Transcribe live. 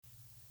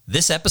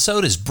This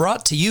episode is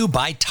brought to you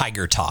by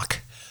Tiger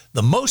Talk,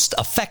 the most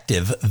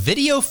effective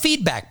video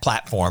feedback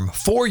platform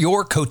for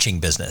your coaching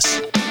business.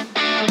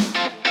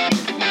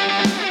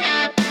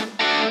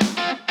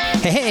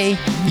 Hey,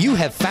 you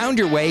have found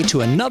your way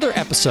to another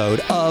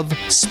episode of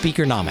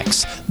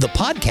Speakernomics, the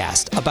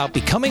podcast about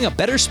becoming a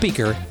better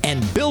speaker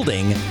and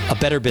building a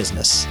better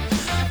business.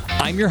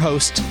 I'm your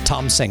host,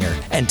 Tom Singer,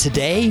 and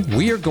today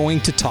we are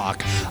going to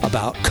talk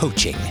about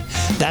coaching.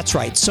 That's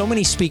right, so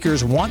many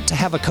speakers want to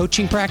have a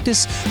coaching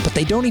practice, but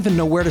they don't even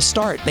know where to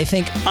start. They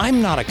think,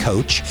 I'm not a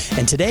coach,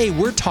 and today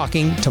we're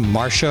talking to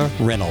Marsha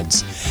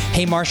Reynolds.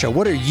 Hey Marsha,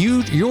 what are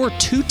your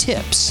 2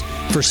 tips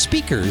for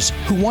speakers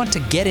who want to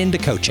get into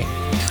coaching?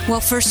 Well,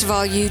 first of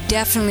all, you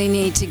definitely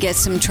need to get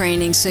some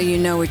training so you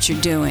know what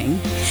you're doing.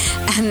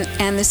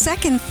 And the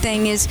second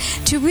thing is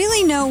to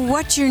really know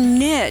what's your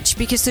niche,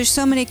 because there's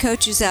so many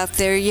coaches out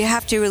there, you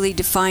have to really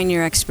define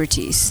your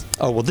expertise.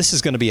 Oh, well, this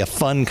is going to be a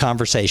fun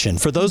conversation.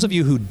 For those of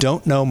you who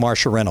don't know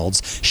Marsha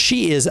Reynolds,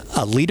 she is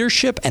a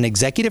leadership and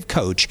executive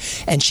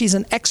coach, and she's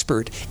an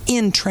expert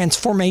in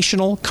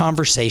transformational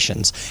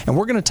conversations. And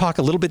we're going to talk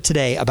a little bit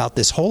today about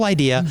this whole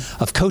idea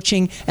of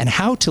coaching and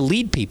how to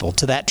lead people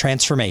to that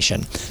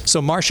transformation.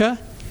 So, Marsha,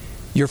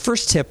 your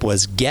first tip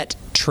was get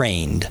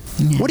trained.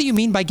 Yeah. What do you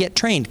mean by get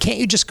trained? Can't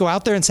you just go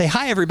out there and say,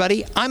 hi,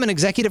 everybody, I'm an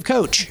executive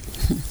coach?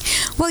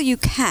 Well, you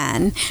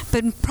can,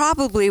 but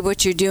probably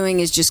what you're doing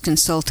is just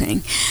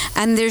consulting.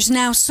 And there's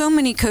now so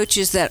many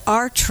coaches that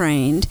are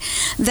trained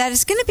that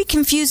it's going to be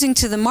confusing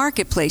to the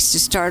marketplace to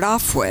start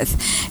off with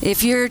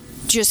if you're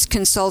just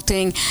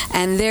consulting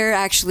and they're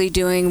actually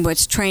doing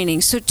what's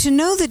training. So to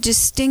know the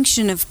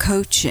distinction of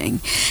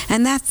coaching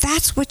and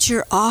that's what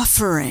you're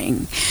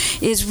offering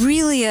is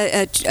really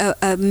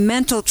a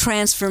mental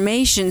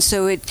transformation,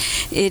 so it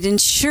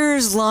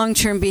ensures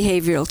long-term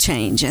behavioral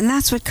change, and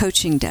that's what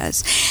coaching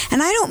does.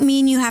 And I don't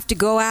mean you have to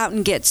go out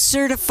and get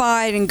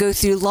certified and go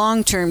through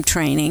long-term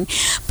training,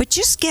 but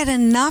just get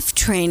enough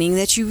training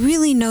that you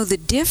really know the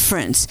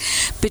difference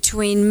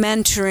between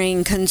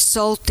mentoring,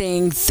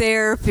 consulting,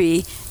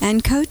 therapy,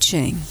 and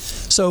coaching.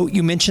 So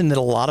you mentioned that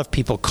a lot of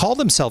people call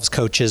themselves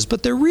coaches,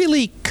 but they're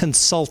really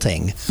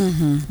consulting.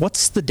 Mm-hmm.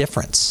 What's the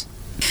difference?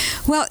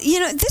 Well,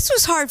 this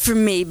was hard for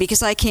me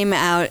because I came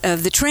out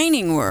of the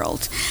training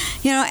world,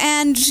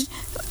 and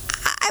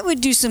I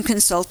would do some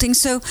consulting.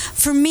 So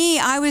for me,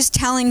 I was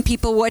telling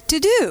people what to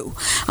do.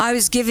 I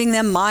was giving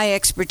them my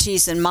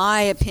expertise and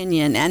my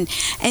opinion. And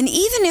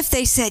even if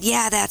they said,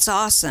 yeah, that's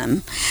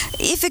awesome,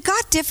 if it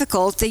got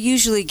difficult, they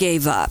usually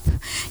gave up.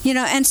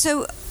 And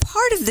so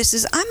part of this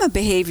is I'm a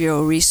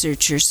behavioral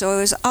researcher, so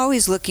I was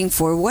always looking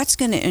for what's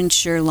going to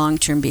ensure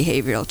long-term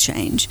behavioral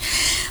change.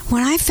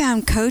 When I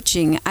found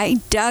coaching,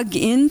 I dug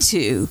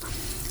into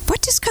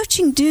what does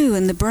coaching do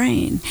in the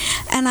brain?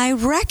 And I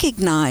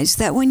recognize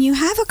that when you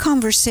have a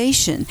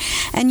conversation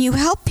and you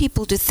help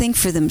people to think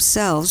for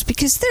themselves,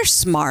 because they're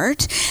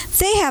smart,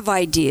 they have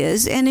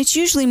ideas, and it's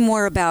usually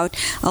more about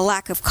a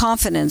lack of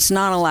confidence,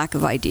 not a lack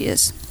of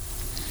ideas.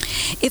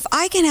 If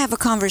I can have a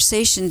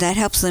conversation that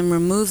helps them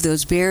remove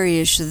those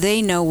barriers so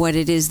they know what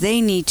it is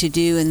they need to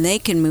do and they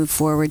can move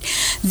forward,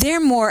 they're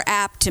more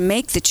apt to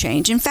make the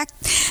change. In fact,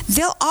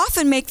 they'll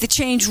often make the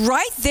change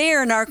right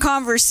there in our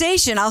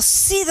conversation. I'll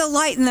see the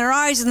light in their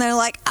eyes and they're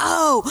like,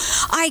 oh,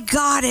 I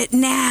got it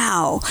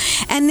now.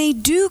 And they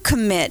do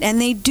commit and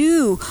they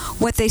do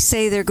what they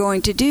say they're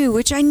going to do,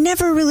 which I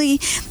never really,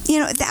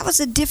 that was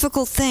a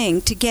difficult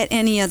thing to get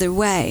any other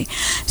way.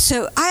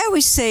 So I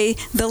always say,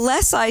 the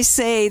less I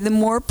say, the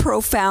more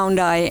profound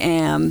I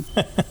am.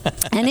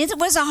 And it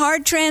was a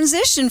hard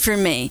transition for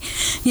me,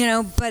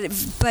 but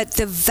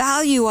the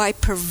value I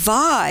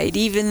provide,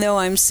 even though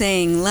I'm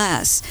saying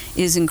less,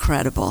 is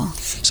incredible.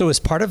 So as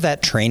part of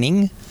that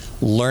training,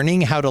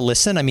 learning how to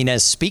listen, I mean,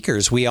 as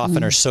speakers, we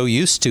often are so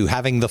used to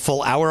having the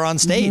full hour on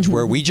stage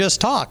where we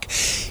just talk.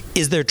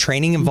 Is there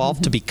training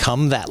involved to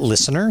become that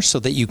listener so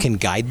that you can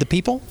guide the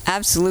people?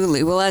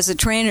 Absolutely. Well, as a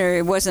trainer,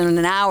 it wasn't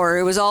an hour,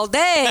 it was all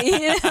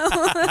day,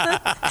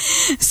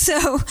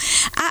 So,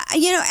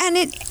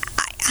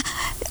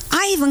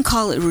 I even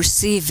call it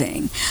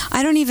receiving.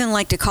 I don't even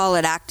like to call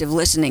it active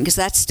listening because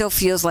that still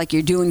feels like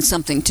you're doing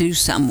something to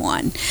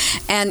someone.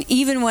 And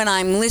even when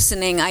I'm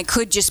listening, I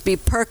could just be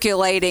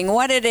percolating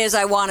what it is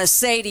I want to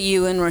say to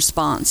you in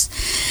response.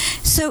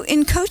 So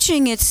in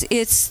coaching,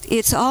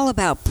 it's all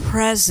about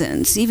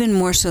presence, even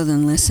more so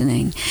than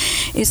listening.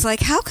 It's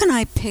like, how can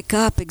I pick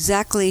up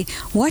exactly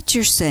what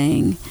you're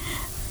saying,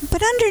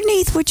 but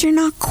underneath what you're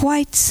not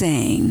quite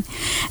saying,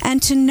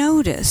 and to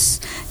notice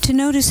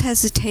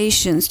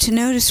hesitations, to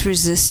notice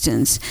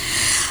resistance,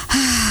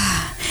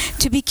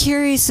 to be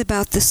curious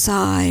about the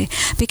sigh,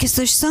 because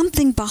there's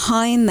something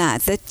behind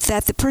that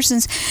the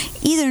person's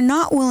either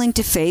not willing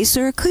to face,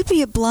 or it could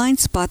be a blind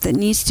spot that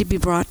needs to be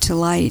brought to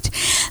light.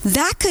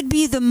 that could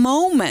be the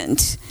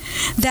moment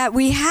that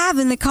we have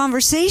in the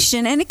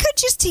conversation, and it could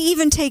just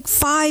even take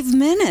 5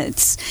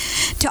 minutes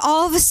to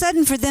all of a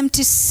sudden for them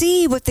to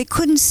see what they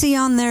couldn't see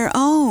on their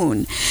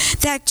own.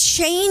 That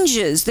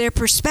changes their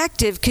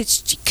perspective, could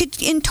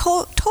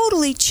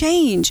totally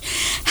change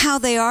how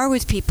they are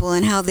with people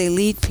and how they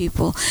lead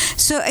people.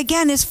 So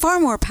again, it's far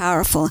more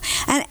powerful.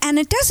 And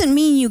it doesn't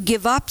mean you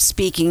give up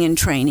speaking and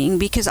training,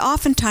 because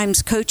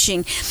oftentimes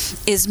coaching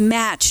is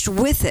matched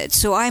with it.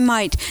 So I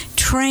might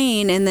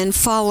train and then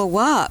follow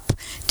up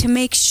to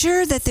make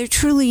sure that they're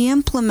truly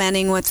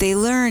implementing what they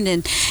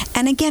learned.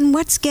 And again,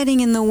 what's getting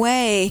in the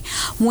way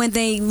when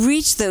they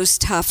reach those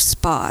tough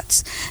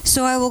spots.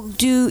 So I will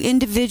do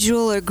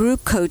individual or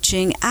group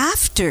coaching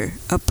after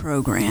a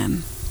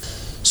program.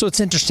 So it's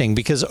interesting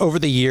because over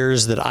the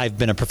years that I've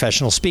been a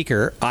professional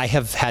speaker, I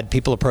have had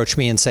people approach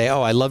me and say,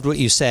 oh, I loved what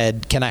you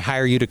said. Can I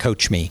hire you to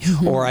coach me?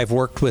 Mm-hmm. Or I've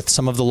worked with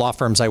some of the law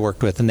firms I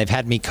worked with, and they've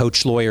had me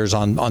coach lawyers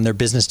on their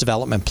business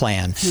development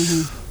plan.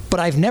 Mm-hmm. But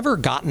I've never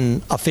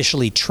gotten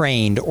officially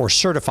trained or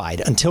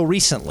certified until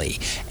recently.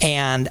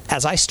 And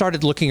as I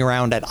started looking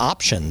around at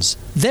options,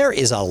 there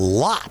is a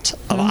lot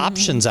of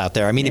options out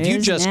there. I mean, if you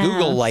just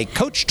Google like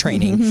coach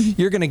training,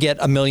 you're going to get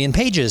 1 million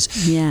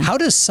pages. Yeah. How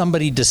does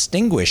somebody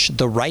distinguish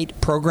the right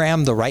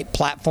program, the right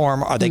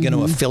platform? Are they going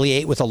to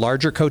affiliate with a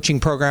larger coaching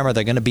program? Are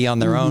they going to be on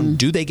their own?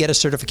 Do they get a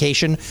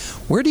certification?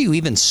 Where do you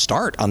even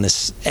start on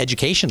this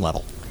education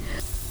level?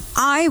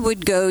 I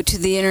would go to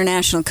the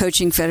International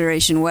Coaching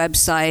Federation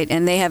website,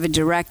 and they have a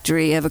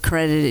directory of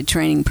accredited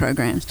training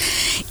programs.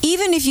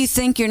 Even if you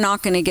think you're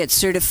not going to get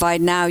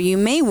certified now, you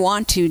may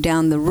want to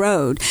down the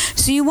road.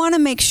 So you want to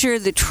make sure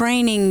the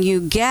training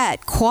you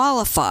get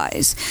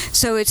qualifies.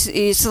 So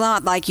it's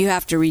not like you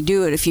have to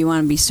redo it if you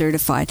want to be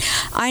certified.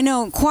 I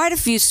know quite a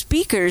few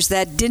speakers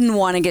that didn't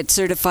want to get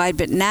certified,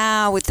 but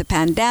now with the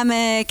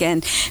pandemic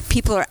and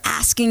people are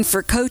asking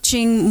for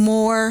coaching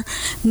more,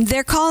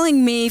 they're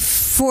calling me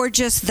for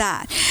just that.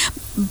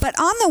 But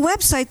on the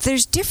website,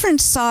 there's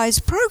different size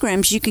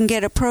programs. You can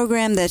get a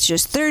program that's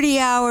just 30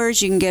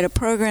 hours. You can get a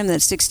program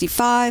that's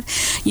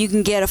 65. You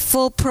can get a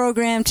full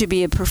program to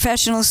be a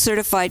professional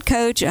certified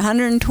coach,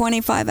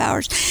 125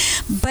 hours.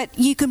 But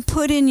you can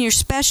put in your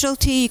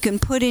specialty, you can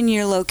put in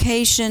your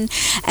location,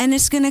 and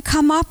it's going to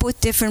come up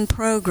with different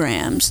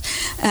programs.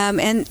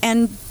 And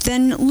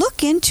then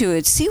look into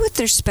it. See what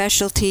their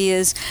specialty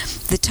is,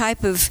 the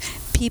type of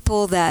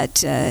people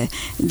that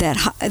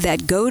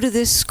go to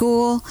this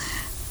school.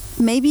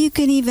 Maybe you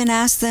can even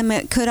ask them,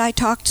 could I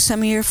talk to some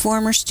of your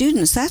former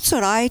students? That's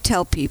what I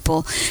tell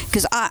people,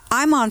 because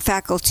I'm on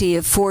faculty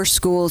of 4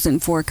 schools in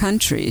 4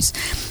 countries.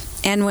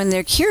 And when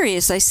they're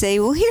curious, I say,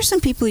 well, here's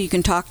some people you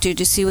can talk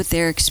to see what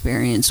their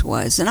experience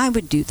was. And I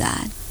would do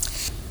that.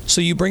 So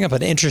you bring up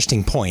an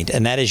interesting point,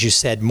 and that is, you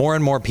said more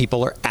and more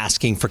people are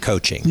asking for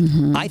coaching.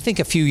 Mm-hmm. I think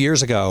a few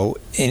years ago,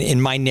 in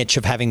my niche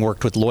of having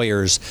worked with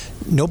lawyers,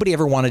 nobody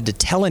ever wanted to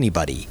tell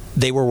anybody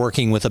they were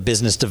working with a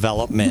business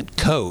development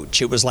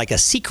coach. It was like a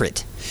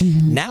secret.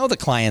 Mm-hmm. Now the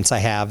clients I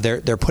have, they're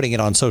putting it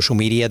on social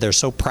media. They're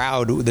so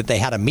proud that they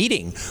had a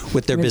meeting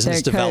with their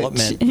business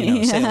development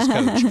sales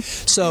coach.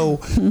 So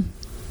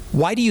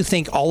why do you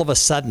think all of a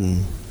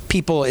sudden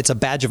people, it's a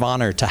badge of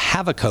honor to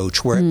have a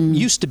coach, where it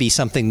used to be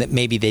something that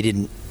maybe they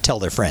didn't tell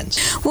their friends?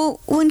 Well,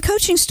 when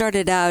coaching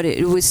started out,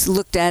 it was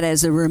looked at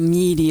as a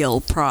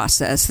remedial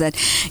process that,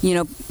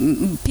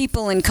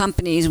 people in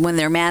companies, when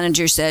their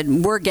manager said,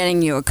 we're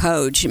getting you a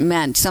coach, it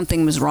meant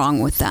something was wrong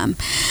with them.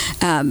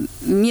 And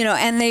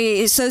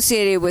they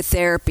associated it with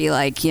therapy,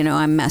 like,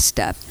 I'm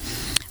messed up.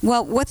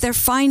 Well, what they're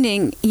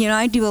finding,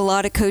 I do a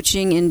lot of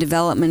coaching in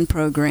development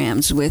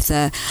programs with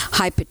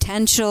high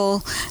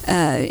potential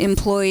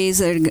employees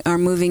that are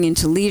moving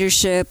into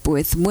leadership,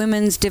 with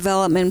women's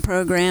development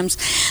programs,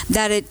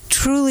 that it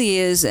truly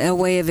is a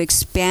way of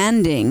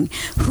expanding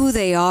who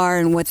they are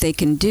and what they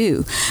can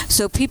do.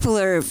 So people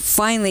are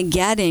finally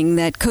getting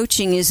that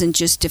coaching isn't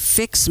just to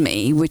fix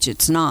me, which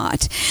it's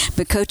not,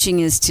 but coaching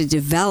is to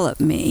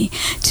develop me,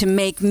 to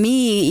make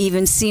me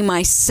even see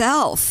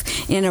myself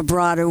in a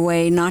broader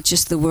way, not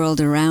just the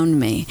world around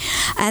me.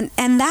 And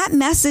that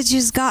message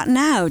has gotten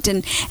out.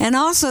 And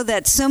also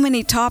that so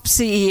many top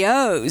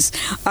CEOs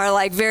are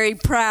like very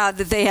proud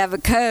that they have a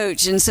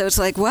coach. And so it's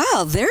like,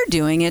 wow, they're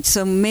doing it,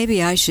 so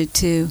maybe I should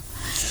too.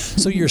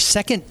 So your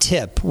second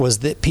tip was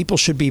that people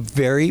should be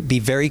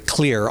very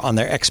clear on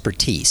their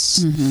expertise.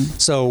 Mm-hmm.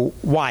 So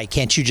why?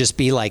 Can't you just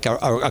be like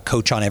a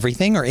coach on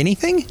everything or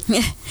anything?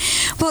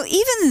 Well,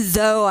 even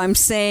though I'm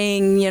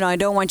saying, I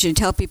don't want you to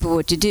tell people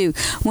what to do,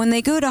 when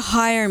they go to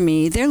hire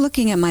me, they're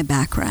looking at my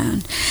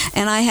background.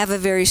 And I have a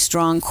very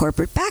strong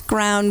corporate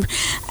background,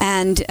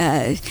 and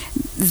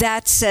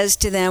that says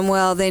to them,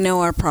 well, they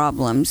know our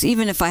problems,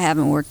 even if I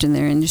haven't worked in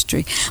their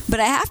industry. But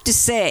I have to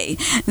say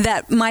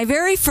that my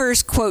very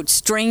first, quote,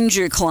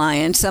 stranger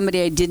client,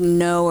 somebody I didn't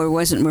know or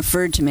wasn't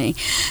referred to me,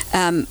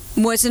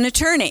 was an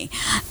attorney.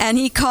 And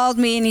he called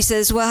me and he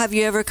says, well, have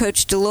you ever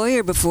coached a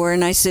lawyer before?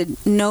 And I said,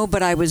 no,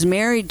 but I was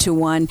married to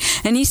one.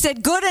 And he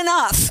said, good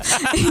enough.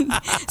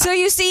 So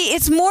you see,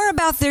 it's more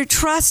about their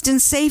trust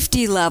and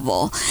safety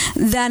level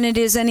than it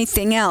is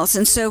anything else.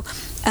 And so,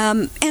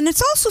 and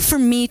it's also for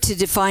me to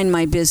define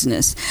my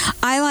business.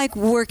 I like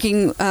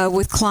working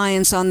with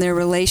clients on their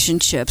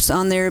relationships,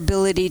 on their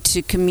ability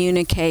to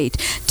communicate,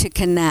 to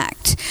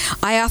connect.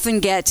 I often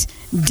get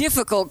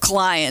difficult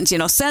clients,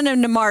 send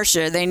them to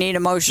Marcia. They need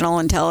emotional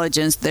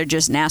intelligence. They're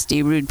just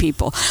nasty, rude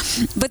people.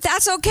 But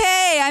that's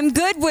okay. I'm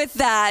good with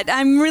that.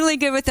 I'm really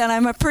good with that.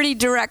 I'm a pretty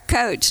direct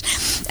coach.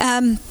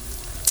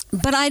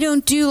 But I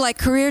don't do like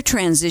career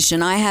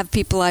transition. I have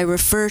people I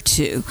refer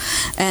to,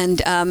 and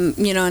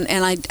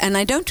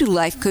I don't do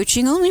life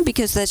coaching only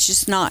because that's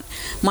just not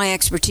my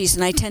expertise.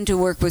 And I tend to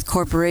work with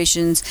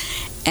corporations,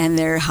 and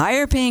they're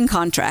higher paying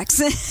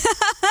contracts.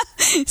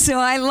 So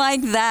I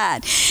like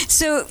that.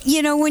 So,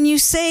 when you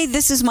say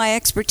this is my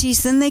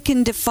expertise, then they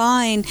can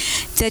define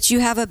that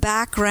you have a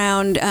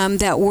background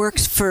that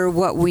works for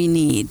what we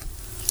need.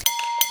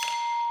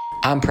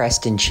 I'm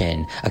Preston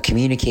Chin, a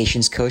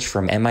communications coach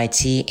from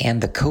MIT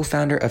and the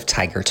co-founder of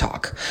Tiger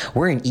Talk.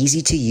 We're an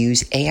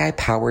easy-to-use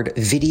AI-powered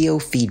video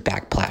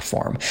feedback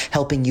platform,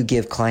 helping you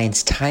give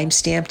clients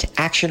time-stamped,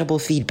 actionable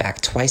feedback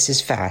twice as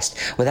fast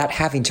without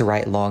having to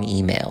write long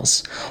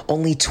emails.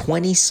 Only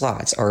 20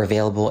 slots are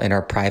available in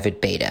our private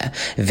beta.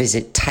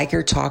 Visit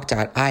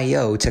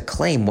tigertalk.io to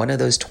claim one of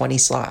those 20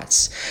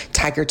 slots.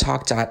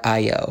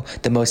 tigertalk.io,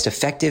 the most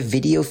effective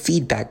video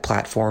feedback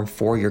platform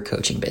for your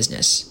coaching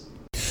business.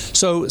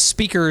 So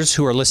speakers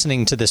who are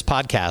listening to this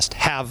podcast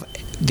have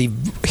the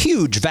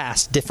huge,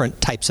 vast, different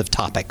types of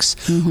topics.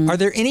 Mm-hmm. Are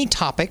there any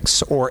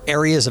topics or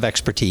areas of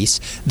expertise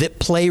that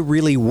play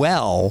really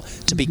well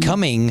to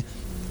becoming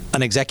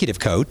an executive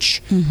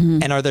coach? Mm-hmm.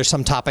 And are there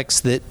some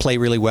topics that play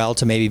really well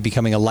to maybe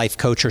becoming a life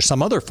coach or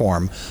some other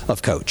form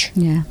of coach?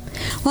 Yeah.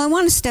 Well, I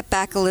want to step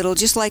back a little.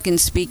 Just like in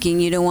speaking,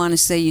 you don't want to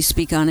say you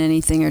speak on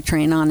anything or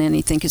train on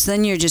anything, because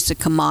then you're just a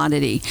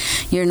commodity.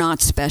 You're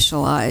not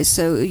specialized.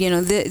 So,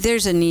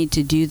 there's a need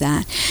to do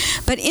that.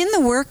 But in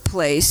the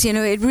workplace,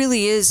 it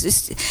really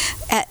is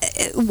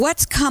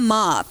what's come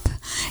up,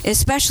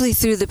 especially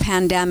through the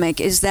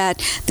pandemic, is that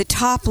the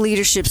top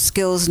leadership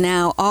skills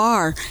now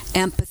are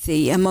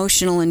empathy,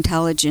 emotional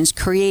intelligence,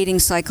 creating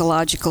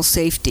psychological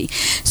safety.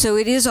 So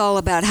it is all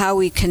about how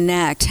we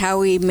connect, how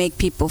we make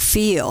people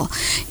feel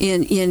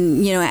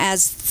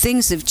as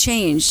things have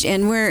changed,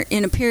 and we're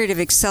in a period of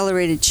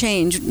accelerated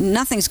change.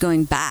 Nothing's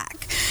going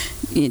back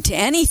to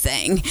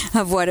anything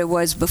of what it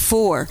was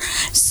before.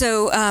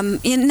 So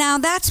now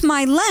that's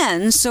my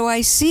lens, so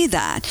I see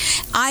that.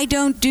 I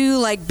don't do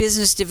like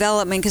business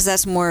development because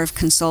that's more of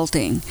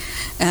consulting.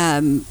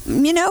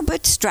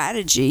 But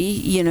strategy,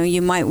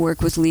 you might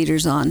work with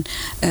leaders on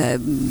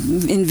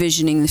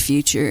envisioning the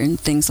future and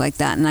things like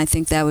that, and I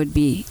think that would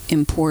be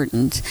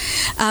important.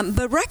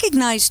 But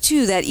recognize,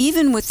 too, that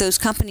even with those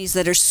companies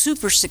that are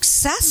super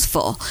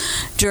successful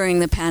during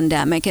the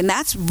pandemic, and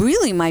that's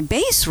really my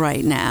base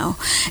right now,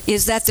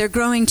 is that they're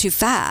growing too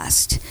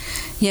fast.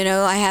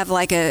 I have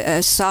like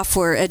a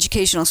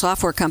educational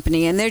software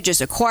company, and they're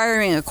just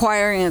acquiring,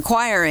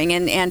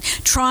 and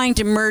trying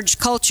to merge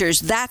cultures.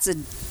 That's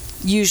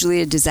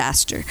usually a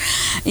disaster.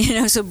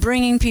 So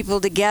bringing people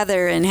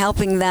together and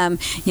helping them,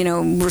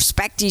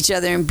 respect each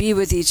other and be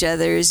with each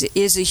other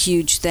is a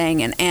huge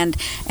thing. And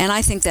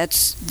I think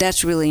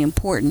that's really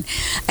important.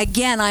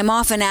 Again, I'm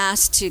often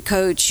asked to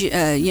coach,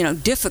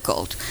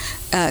 difficult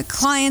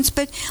clients,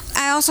 but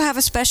I also have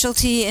a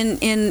specialty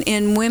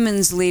in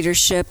women's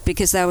leadership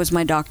because that was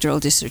my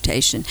doctoral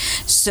dissertation.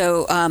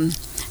 So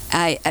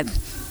I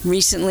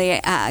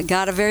recently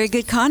got a very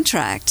good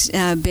contract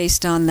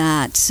based on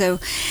that. So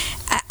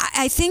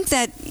I think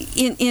that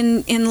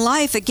in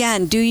life,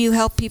 again, do you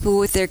help people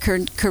with their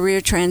career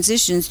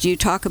transitions? Do you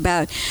talk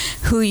about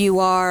who you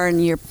are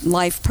and your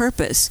life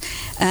purpose?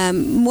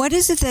 What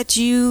is it that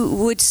you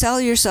would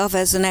sell yourself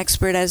as an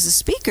expert, as a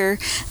speaker?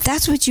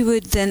 That's what you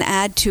would then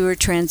add to or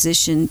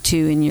transition to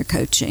in your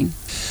coaching.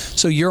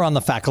 So you're on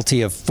the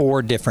faculty of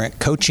 4 different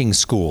coaching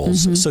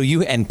schools. Mm-hmm. So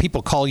and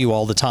people call you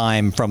all the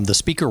time from the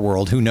speaker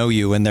world who know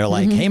you, and they're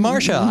like, hey,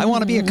 Marcia, I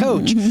want to be a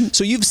coach.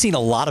 So you've seen a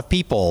lot of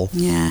people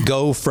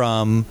go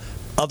from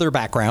other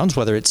backgrounds,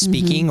 whether it's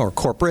speaking or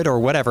corporate or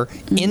whatever,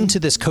 into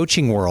this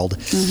coaching world.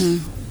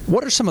 Mm-hmm.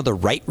 What are some of the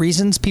right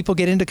reasons people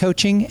get into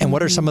coaching, and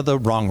what are some of the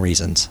wrong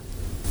reasons?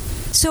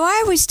 So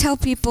I always tell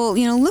people,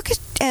 look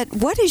at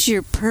what is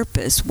your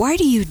purpose? Why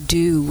do you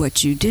do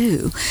what you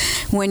do?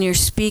 When you're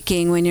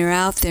speaking, when you're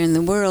out there in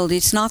the world,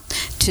 it's not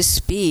to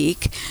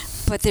speak,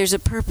 but there's a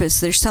purpose.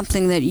 There's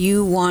something that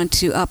you want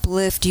to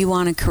uplift, you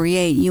want to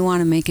create, you want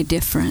to make a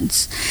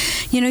difference.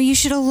 You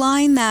should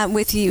align that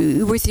with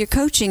your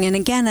coaching, and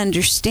again,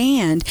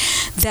 understand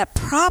that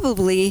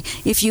probably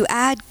if you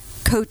add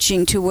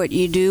coaching to what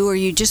you do, or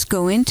you just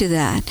go into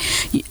that,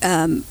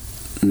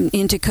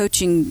 into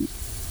coaching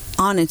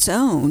on its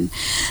own,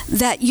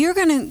 that you're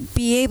going to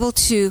be able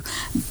to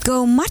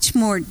go much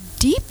more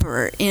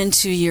deeper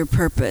into your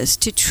purpose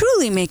to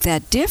truly make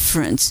that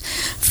difference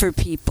for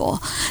people.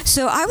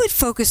 So I would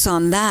focus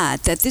on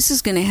that this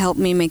is going to help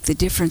me make the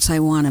difference I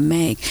want to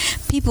make.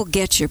 People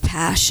get your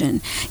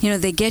passion.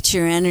 They get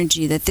your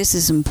energy, that this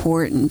is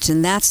important.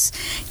 And that's,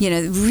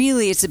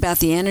 really it's about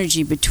the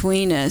energy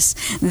between us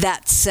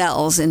that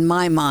sells in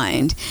my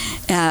mind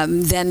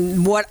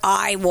than what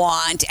I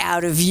want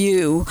out of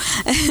you.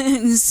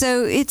 And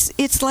so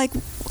it's like,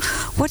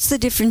 what's the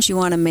difference you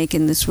want to make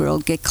in this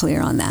world? Get clear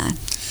on that.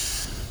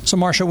 So,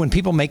 Marcia, when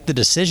people make the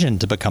decision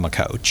to become a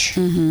coach,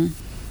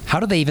 how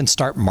do they even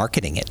start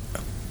marketing it?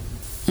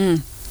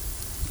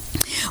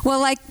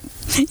 Well,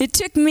 it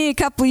took me a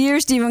couple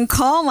years to even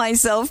call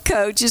myself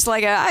coach. It's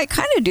like I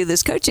kind of do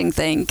this coaching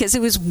thing because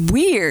it was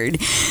weird,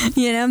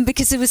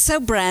 because it was so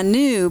brand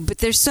new. But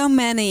there's so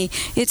many.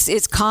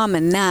 It's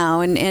common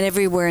now and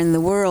everywhere in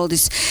the world.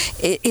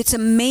 It's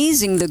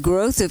amazing the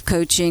growth of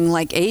coaching.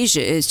 Like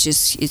Asia is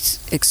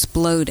it's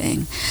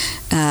exploding.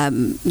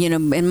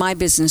 And my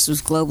business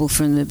was global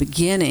from the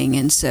beginning,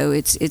 and so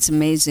it's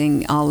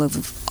amazing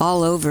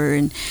all over.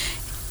 And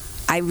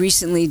I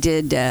recently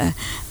did a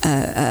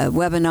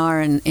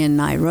webinar in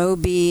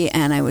Nairobi,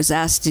 and I was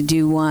asked to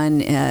do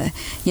one, in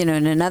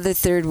another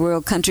third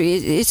world country.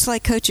 It's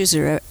like coaches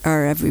are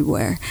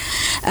everywhere.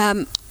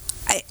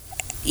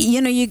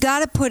 You got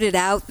to put it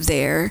out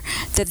there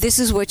that this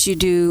is what you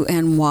do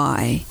and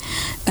why.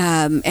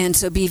 And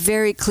so be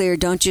very clear.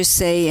 Don't just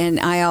say, and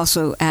I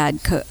also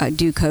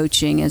do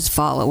coaching as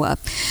follow-up,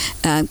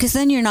 because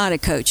then you're not a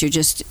coach. You're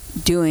just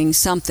doing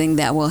something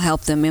that will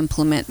help them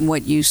implement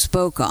what you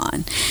spoke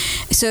on.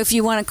 So if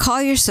you want to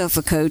call yourself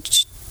a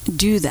coach,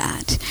 do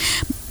that.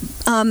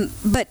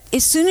 But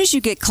as soon as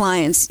you get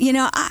clients,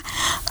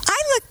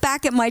 I look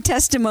back at my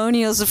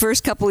testimonials the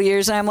first couple of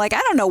years, and I'm like, I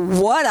don't know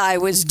what I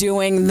was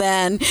doing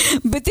then,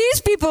 but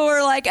these people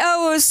were like,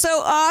 oh, it was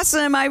so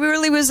awesome. I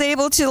really was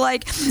able to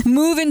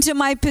move into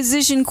my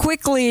position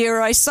quickly,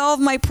 or I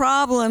solved my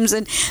problems.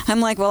 And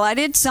I'm like, well, I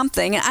did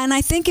something. And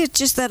I think it's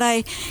just that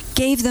I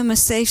gave them a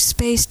safe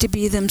space to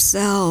be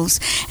themselves.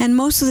 And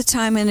most of the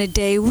time in a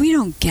day, we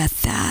don't get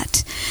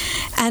that.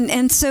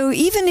 And so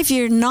even if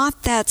you're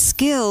not that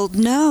skilled,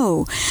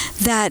 know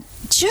that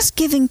just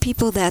giving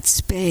people that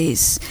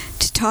space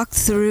to talk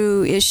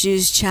through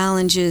issues,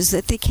 challenges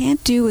that they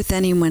can't do with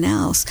anyone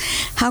else,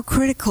 how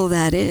critical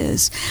that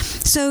is.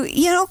 So,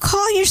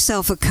 call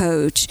yourself a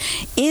coach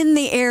in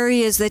the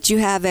areas that you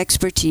have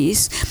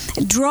expertise.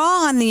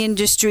 Draw on the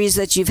industries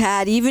that you've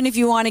had. Even if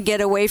you want to get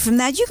away from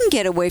that, you can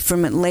get away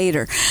from it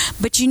later.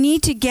 But you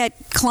need to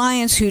get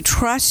clients who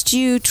trust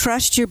you,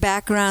 trust your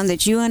background,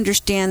 that you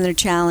understand their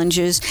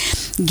challenges.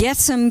 Get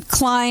some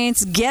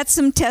clients, get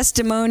some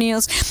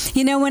testimonials.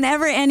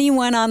 Whenever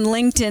anyone on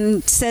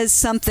LinkedIn says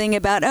something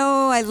about,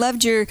 oh, I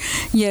loved your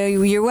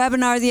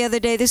webinar the other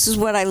day, this is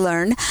what I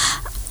learned.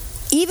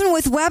 Even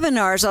with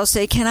webinars, I'll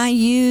say, can I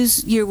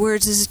use your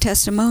words as a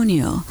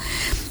testimonial?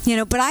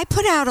 But I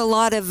put out a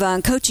lot of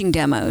coaching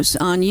demos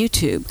on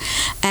YouTube.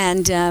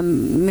 And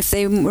if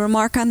they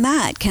remark on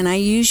that, can I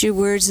use your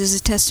words as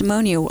a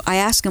testimonial? I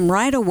ask them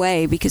right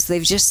away because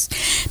they've just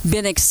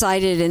been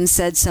excited and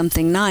said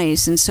something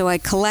nice. And so I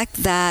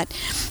collect that.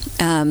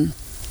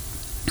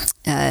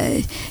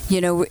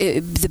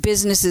 The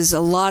businesses,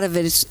 a lot of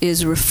it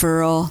is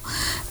referral.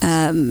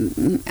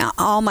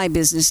 All my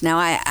business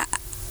now,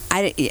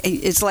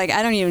 it's like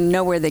I don't even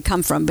know where they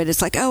come from, but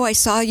it's like, oh, I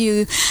saw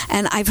you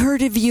and I've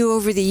heard of you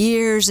over the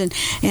years, and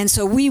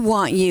so we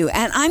want you.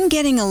 And I'm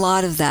getting a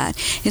lot of that.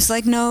 It's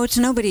like, no, it's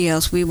nobody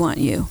else. We want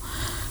you.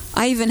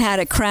 I even had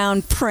a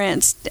crown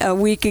prince a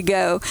week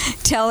ago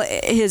tell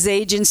his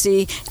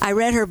agency, I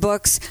read her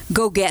books,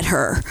 go get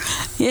her.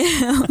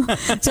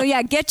 So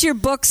yeah, get your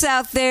books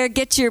out there,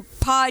 get your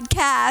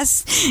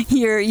podcasts,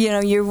 your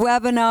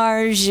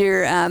webinars,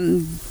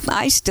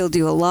 I still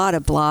do a lot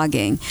of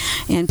blogging,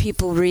 and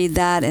people read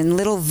that, and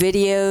little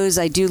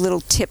videos. I do little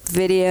tip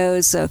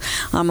videos, so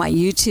on my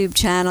YouTube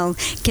channel.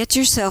 Get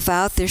yourself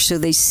out there so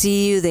they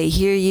see you, they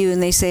hear you,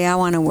 and they say, I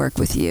want to work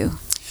with you.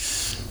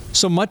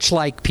 So much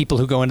like people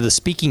who go into the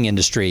speaking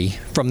industry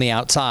from the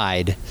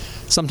outside,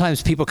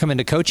 sometimes people come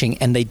into coaching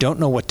and they don't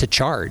know what to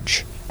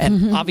charge.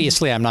 And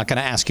obviously, I'm not going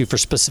to ask you for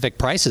specific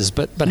prices,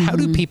 but how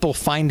do people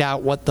find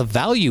out what the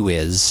value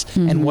is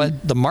and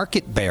what the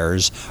market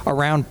bears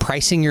around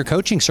pricing your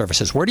coaching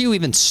services? Where do you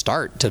even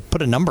start to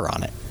put a number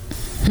on it?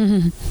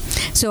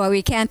 So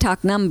we can't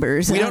talk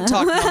numbers. We don't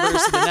talk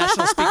numbers. The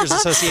National Speakers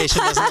Association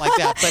doesn't like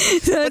that.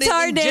 So it's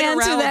hard to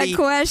answer that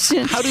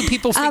question. How do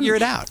people figure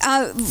it out?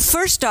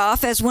 First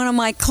off, as one of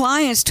my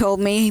clients told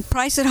me,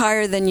 price it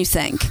higher than you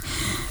think.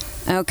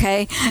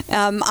 Okay.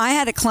 I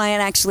had a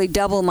client actually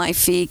double my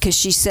fee because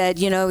she said,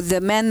 the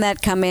men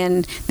that come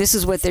in, this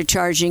is what they're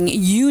charging.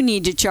 You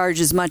need to charge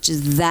as much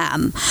as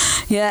them.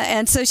 Yeah.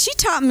 And so she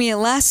taught me a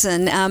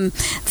lesson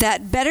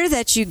that better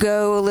that you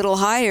go a little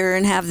higher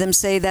and have them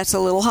say that's a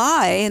little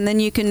high, and then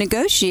you can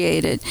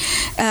negotiate it.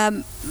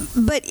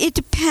 But it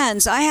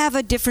depends. I have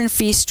a different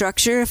fee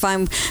structure if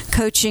I'm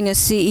coaching a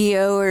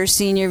CEO or a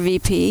senior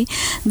VP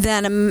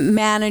than a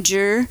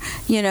manager,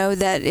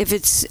 that if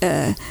it's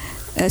a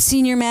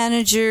senior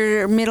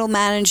manager or middle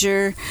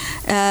manager,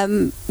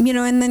 and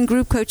then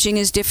group coaching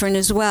is different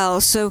as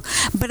well. So,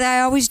 but I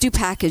always do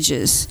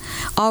packages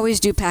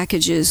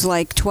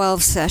like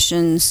 12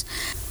 sessions.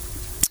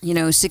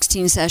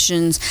 16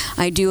 sessions.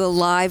 I do a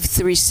live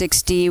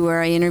 360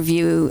 where I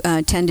interview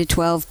 10 to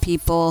 12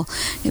 people,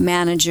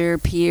 manager,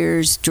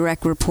 peers,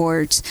 direct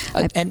reports.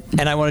 And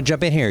I want to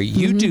jump in here.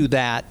 You do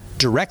that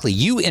directly.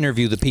 You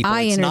interview the people.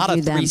 It's not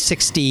a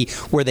 360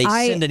 where they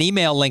send an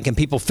email link and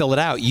people fill it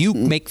out. You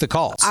make the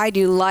calls. I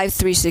do live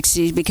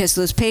 360s because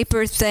those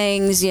paper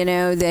things,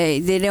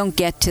 they don't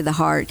get to the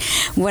heart.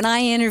 When I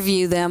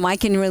interview them, I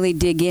can really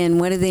dig in.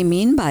 What do they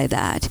mean by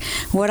that?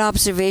 What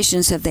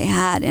observations have they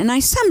had? And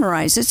I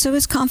summarize it so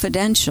it's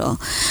confidential.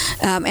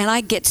 And I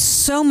get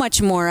so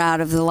much more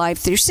out of the live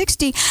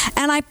 360,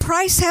 and I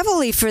price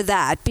heavily for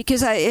that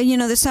because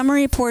the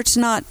summary report's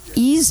not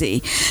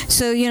easy.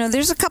 So,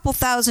 there's a couple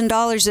 $1,000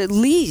 at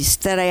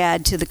least that I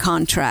add to the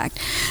contract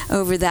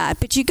over that.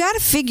 But you got to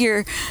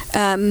figure,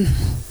 that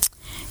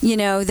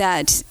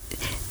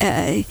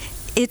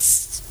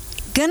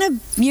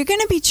you're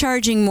gonna be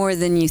charging more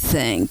than you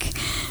think.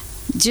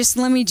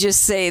 Let me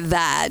just say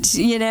that,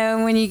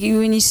 when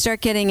you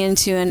start getting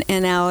into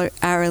an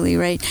hourly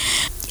rate.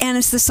 And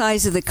it's the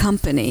size of the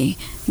company,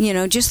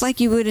 just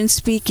like you would in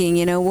speaking.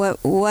 What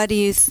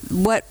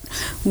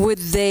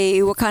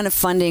kind of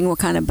funding, what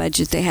kind of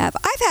budget they have.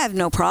 I've had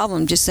no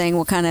problem just saying,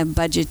 what kind of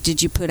budget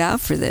did you put out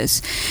for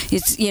this?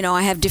 It's,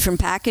 I have different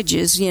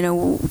packages.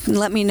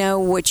 Let me know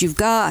what you've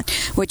got,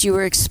 what you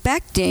were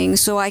expecting,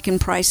 so I can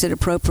price it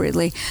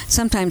appropriately.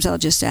 Sometimes I'll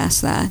just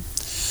ask that.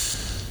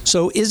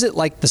 So is it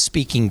like the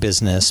speaking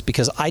business?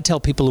 Because I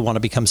tell people who want to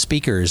become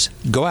speakers,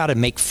 go out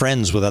and make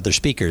friends with other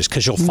speakers,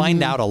 because you'll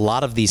find out a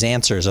lot of these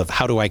answers of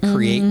how do I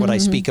create what I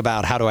speak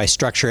about, how do I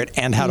structure it,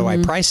 and how do I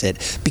price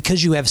it,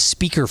 because you have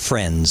speaker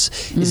friends.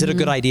 Is it a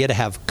good idea to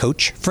have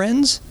coach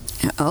friends?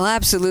 Oh,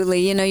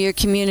 absolutely. Your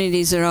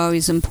communities are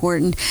always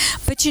important.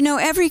 But,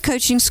 every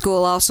coaching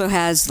school also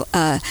has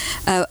a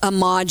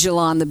module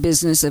on the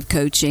business of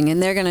coaching, and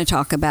they're going to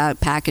talk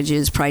about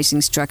packages,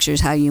 pricing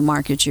structures, how you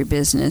market your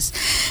business.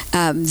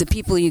 The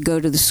people you go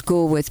to the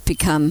school with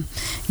become,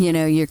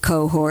 your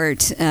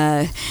cohort,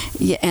 and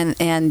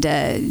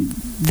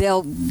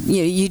they'll,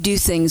 you do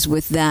things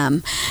with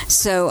them.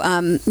 So,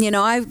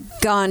 I've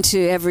gone to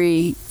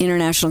every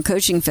International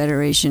Coaching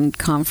Federation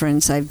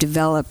conference. I've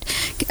developed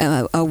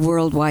a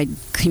worldwide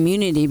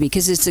community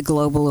because it's a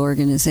global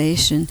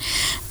organization.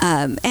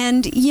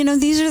 And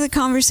these are the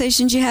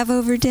conversations you have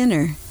over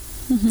dinner.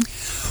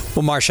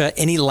 Well, Marcia,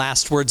 any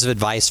last words of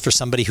advice for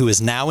somebody who is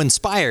now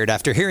inspired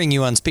after hearing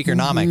you on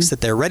Speakernomics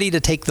that they're ready to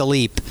take the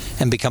leap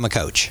and become a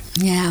coach?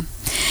 Yeah.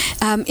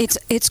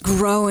 It's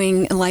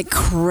growing like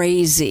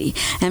crazy.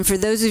 And for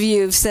those of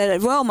you who've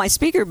said, well, my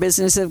speaker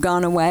business have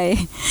gone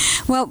away.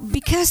 Well,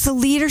 because the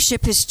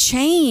leadership has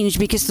changed,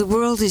 because the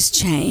world has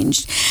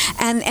changed.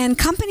 And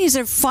companies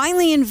are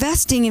finally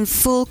investing in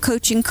full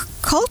coaching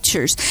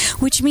cultures,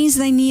 which means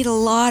they need a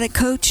lot of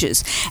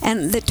coaches.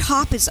 And the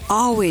top is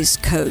always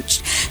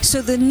coached.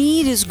 So the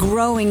need is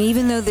growing.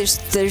 Even though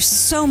there's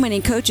so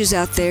many coaches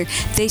out there,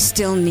 they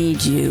still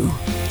need you.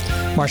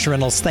 Marcia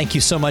Reynolds, thank you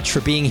so much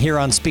for being here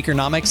on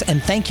Speakernomics,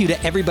 and thank you to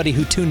everybody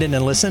who tuned in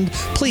and listened.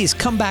 Please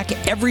come back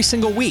every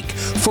single week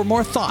for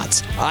more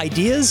thoughts,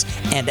 ideas,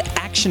 and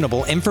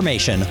actionable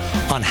information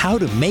on how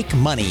to make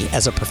money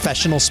as a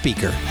professional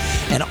speaker.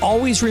 And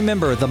always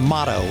remember the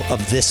motto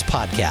of this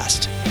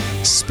podcast: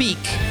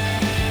 speak,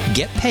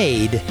 get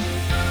paid,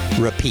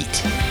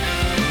 repeat.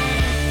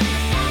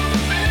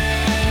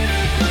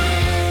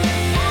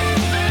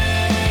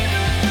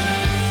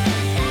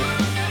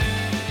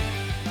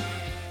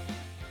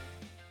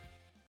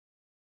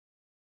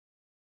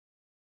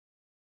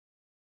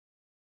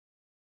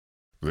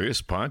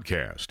 This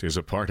podcast is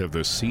a part of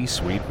the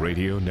C-Suite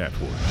Radio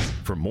Network.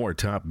 For more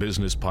top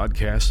business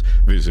podcasts,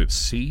 visit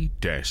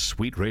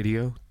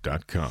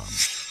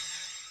c-suiteradio.com.